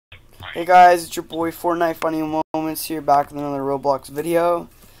Hey guys, it's your boy Fortnite Funny Moments here, back with another Roblox video.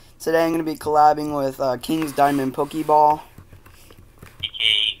 Today I'm going to be collabing with King's Diamond Pokeball.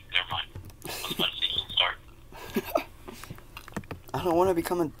 Okay, never mind. I was about to say you'll start. I don't want to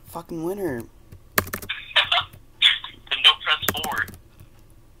become a fucking winner. Then don't press forward.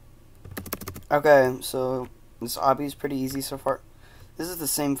 Okay, so this obby is pretty easy so far. This is the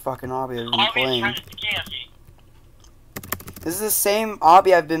same fucking obby I've been playing. This is the same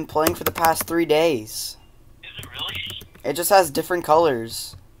obby I've been playing for the past 3 days. Is it really? It just has different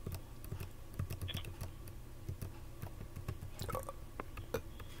colors.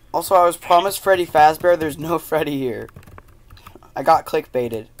 Also, I was promised Freddy Fazbear. There's no Freddy here. I got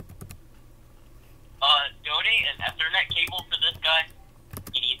clickbaited. Donate an Ethernet cable for this guy.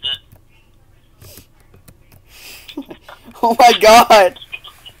 He needs it. Oh my god!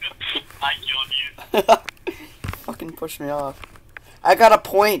 I killed you. Fucking push me off. I got a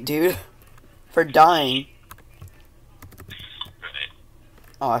point, dude. For dying. Right.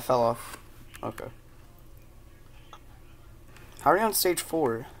 Oh, I fell off. Okay. How are you on stage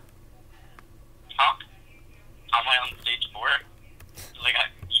 4? Huh? How am I on stage 4? Because I got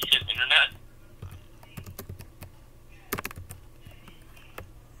decent internet.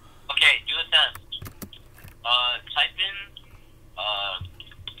 Okay, do a test. Type in,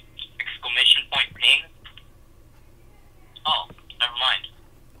 exclamation point ping. Oh, never mind.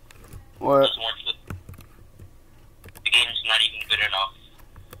 What? It doesn't work for the game's not even good enough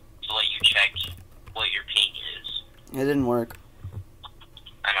to let you check what your ping is. It didn't work.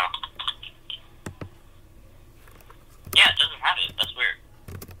 I know. Yeah, it doesn't have it. That's weird.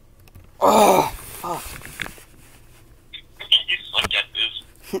 Oh, fuck. You suck at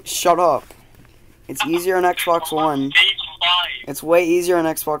this. Shut up. It's easier on Xbox One. Stage 5. It's way easier on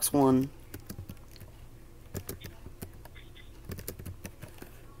Xbox One.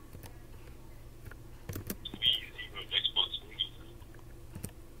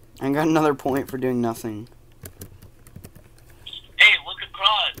 I got another point for doing nothing. Hey, look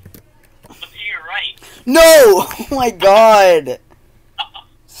across. Look to your right. No! Oh my god!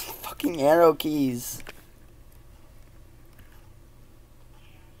 Fucking arrow keys.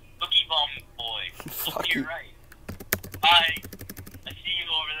 Cookie bomb boy. Look Fuck to your you. right. Hi. I see you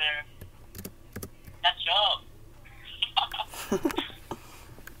over there. Catch up.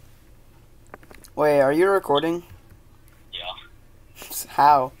 Wait, are you recording? Yeah.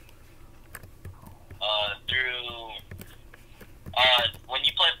 How? When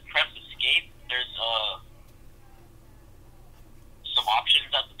you press escape, there's, some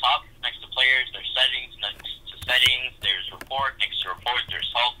options at the top. Next to players, there's settings. Next to settings, there's report. Next to report, there's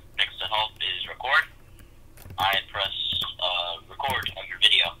help. Next to help is record. I press, record on your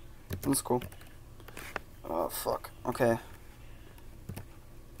video. That's cool. Oh, fuck. Okay.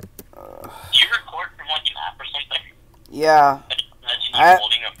 Do you record from, like, an app or something? Yeah. I just imagine you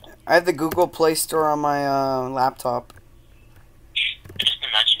holding a... I have the Google Play Store on my laptop. I just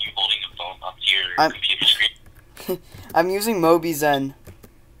imagine you holding a phone up to your computer screen. I'm using MobiZen.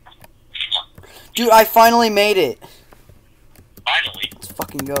 Dude, I finally made it. Finally. Let's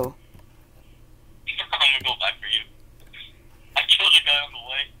fucking go. I'm gonna go back for you. I killed the guy on the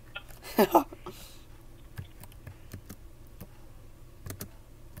way.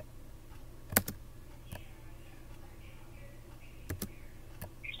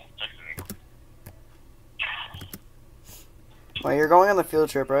 Well, you're going on the field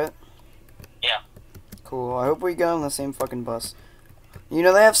trip, right? Yeah. Cool. I hope we get on the same fucking bus. You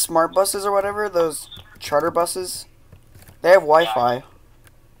know they have smart buses or whatever? Those charter buses? They have Wi-Fi. Yeah.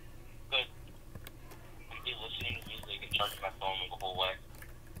 Good. I'm gonna be listening to music and charging my phone the whole way.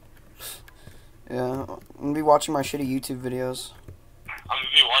 Yeah. I'm gonna be watching my shitty YouTube videos. I'm gonna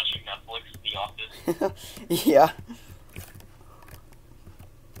be watching Netflix, The Office. Yeah.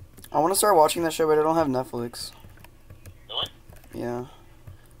 I want to start watching that show, but I don't have Netflix. Really? Yeah.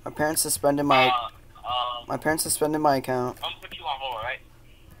 My parents suspended my... my parents suspended my account. I'm gonna put you on hold, alright?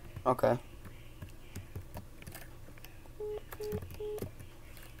 Okay.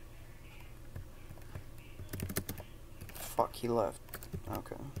 Fuck, he left.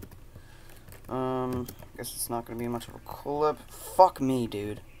 Okay. Guess it's not gonna be much of a clip. Fuck me,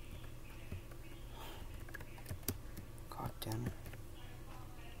 dude. God damn it.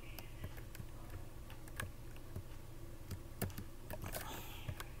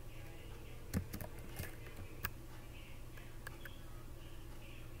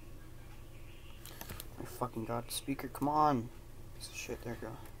 My fucking god, speaker, come on. Piece of shit, there you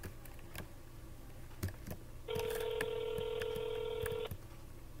go.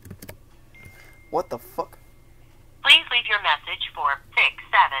 What the fuck? Please leave your message for 6,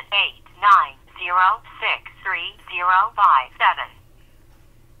 7, 8906305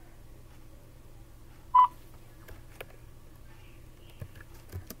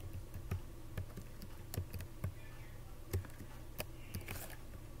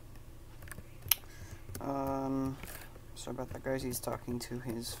 Sorry about that, guys. He's talking to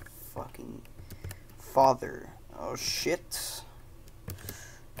his fucking father. Oh, shit.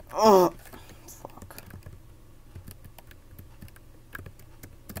 Oh, fuck.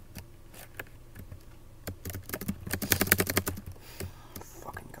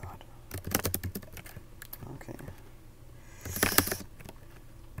 Fucking God. Okay.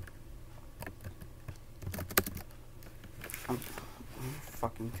 I'm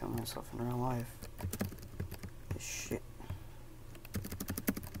fucking killing myself in real life. This shit.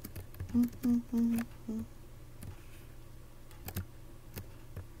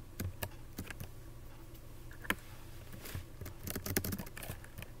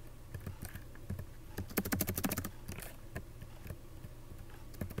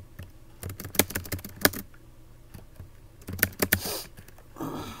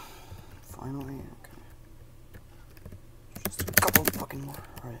 Finally, okay. Just a couple fucking more.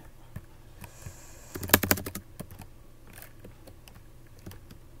 Alright.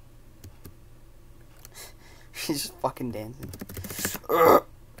 He's just fucking dancing. Ugh.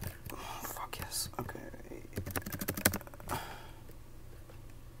 Fuck yes. Okay.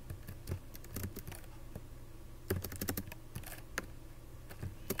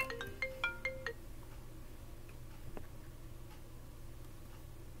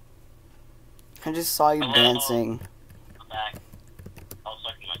 I just saw you dancing. I'm back. I was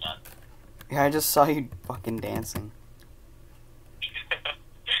talking to my dad. Yeah, I just saw you fucking dancing.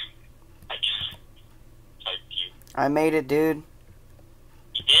 I just typed you. I made it, dude.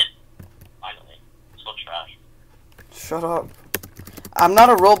 You did? Finally. So trash. Shut up. I'm not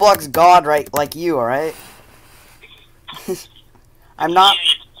a Roblox god, right? Like you, alright? I'm not.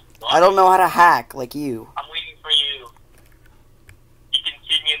 I don't know how to hack like you. I'm waiting for you. You can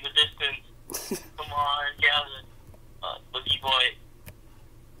see me in the distance. Come on, Gavin. Boogie boy.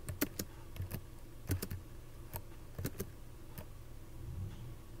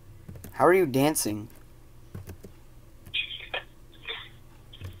 How are you dancing?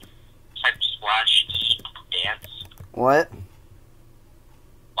 Type slash dance. What?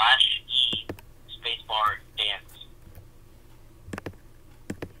 Slash E spacebar dance.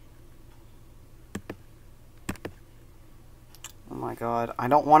 Oh my god. I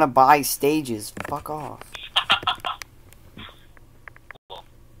don't want to buy stages. Fuck off.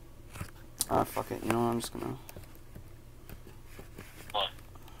 Ah, fuck it. You know what? I'm just gonna... What?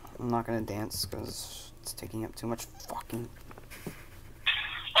 I'm not gonna dance because it's taking up too much fucking...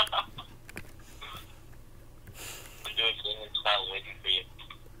 I'm doing Gangnam Style waiting for you.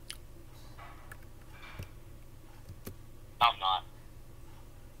 I'm not.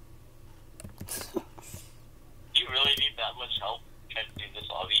 Do you really need that much help trying to do this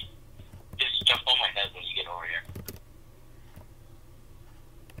lobby? Just jump on my head when you get over here.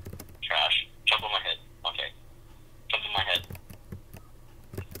 Trash. Jump on my head. Okay. Jump on my head.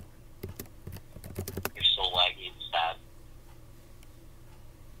 You're so laggy, it's sad.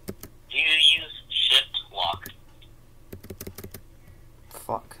 Do you use shift lock?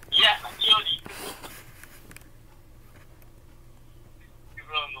 Fuck. Yeah, Jody. You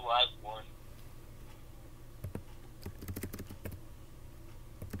were on the last one.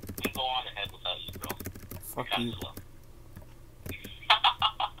 You can go on ahead without you, bro. Fuck You're you. kinda slow.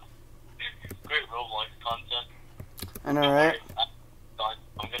 Great Roblox content. I know, right?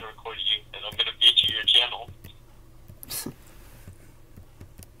 I'm gonna record you and I'm gonna feature your channel.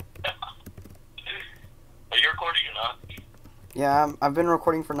 Are you recording or not? Yeah, I've been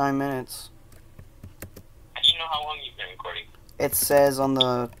recording for 9 minutes. How do you know how long you've been recording? It says on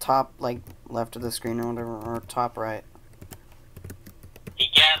the top, like, left of the screen or whatever, or top right. Hey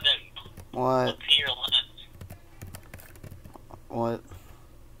Gavin, What? look to your left. What?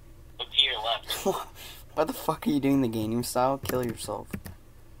 Look to your left. Why the fuck are you doing the gaming style? Kill yourself.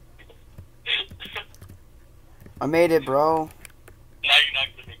 I made it, bro. Now you're not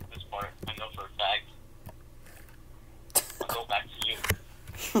gonna make this part. I know for a fact. I'll go back to you.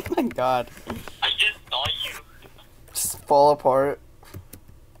 Oh my god. I just saw you. Just fall apart.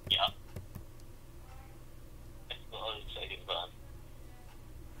 Yeah. That's the other exciting button.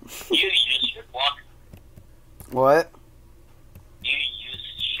 You use shift block? What? You use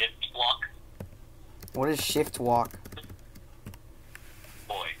shift block? What is shift walk?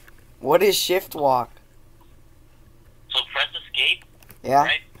 Boy. What is shift walk? So press escape, Yeah?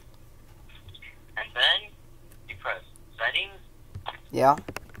 right? And then you press settings, Yeah?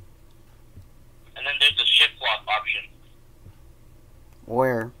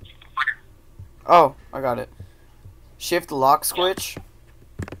 Where? Oh, I got it. Shift lock switch?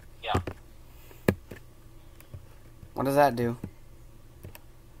 Yeah. What does that do?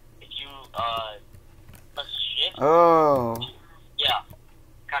 If you, press shift, Oh. yeah,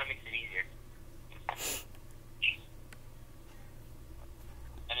 kind of makes it easier.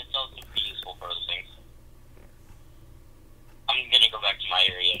 And it's also pretty useful for other things. I'm gonna go back to my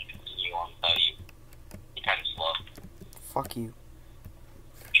area and continue on without you. You're kind of slow. Fuck you.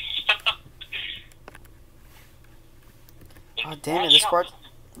 Oh damn it, this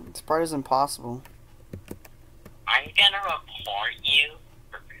part is impossible. I'm gonna report you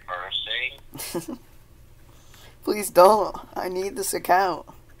for cursing. Please don't. I need this account.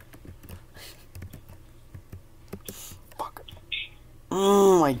 Fuck.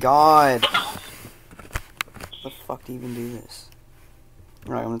 Oh my god. How the fuck do you even do this?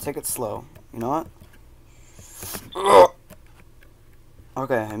 Alright, I'm gonna take it slow. You know what? Ugh.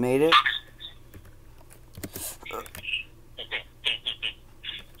 Okay, I made it.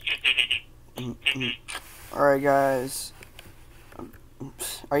 Alright guys.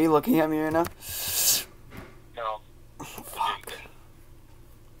 Are you looking at me right now? No. Fuck.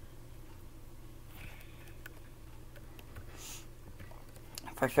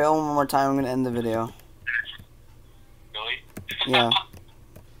 If I fail one more time, I'm gonna end the video. Really? Yeah.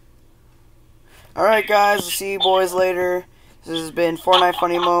 Alright guys, I'll see you boys later. This has been Fortnite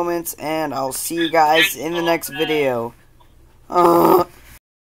Funny Moments, and I'll see you guys in the next video.